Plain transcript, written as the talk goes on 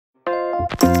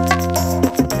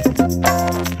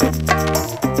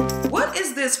What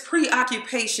is this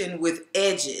preoccupation with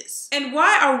edges? And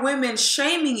why are women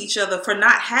shaming each other for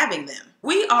not having them?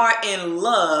 We are in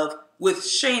love with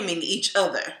shaming each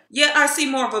other. Yet I see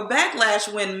more of a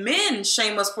backlash when men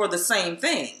shame us for the same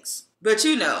things. But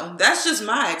you know, that's just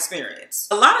my experience.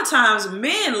 A lot of times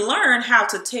men learn how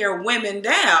to tear women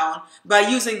down by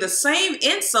using the same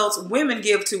insults women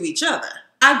give to each other.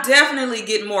 I definitely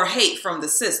get more hate from the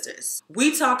sisters.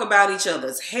 We talk about each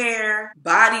other's hair,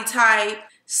 body type,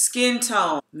 skin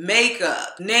tone,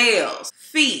 makeup, nails,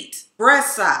 feet,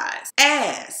 breast size,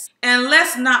 ass, and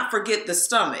let's not forget the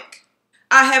stomach.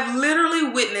 I have literally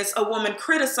witnessed a woman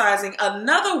criticizing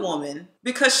another woman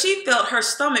because she felt her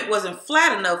stomach wasn't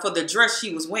flat enough for the dress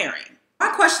she was wearing. My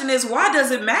question is, why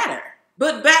does it matter?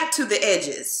 But back to the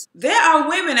edges. There are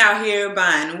women out here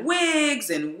buying wigs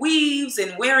and weaves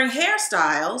and wearing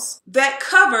hairstyles that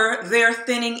cover their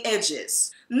thinning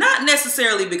edges. Not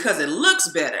necessarily because it looks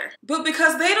better, but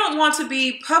because they don't want to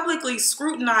be publicly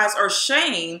scrutinized or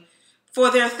shamed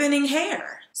for their thinning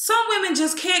hair. Some women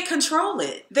just can't control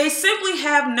it. They simply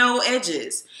have no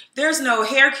edges. There's no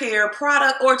hair care,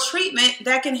 product, or treatment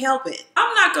that can help it.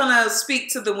 I'm not gonna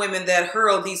speak to the women that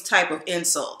hurl these type of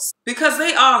insults because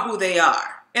they are who they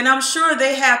are. And I'm sure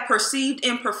they have perceived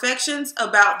imperfections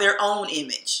about their own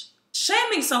image.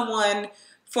 Shaming someone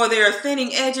for their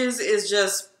thinning edges is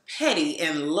just petty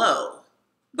and low.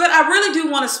 But I really do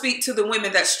want to speak to the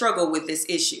women that struggle with this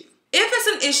issue. If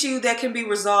it's an issue that can be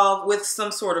resolved with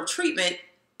some sort of treatment,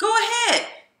 go ahead,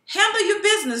 handle your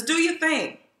business, do your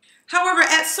thing. However,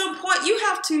 at some point, you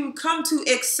have to come to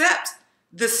accept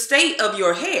the state of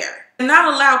your hair and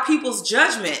not allow people's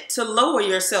judgment to lower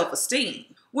your self-esteem.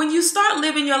 When you start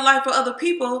living your life for other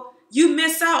people, you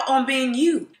miss out on being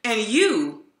you. And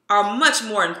you are much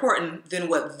more important than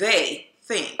what they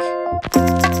think.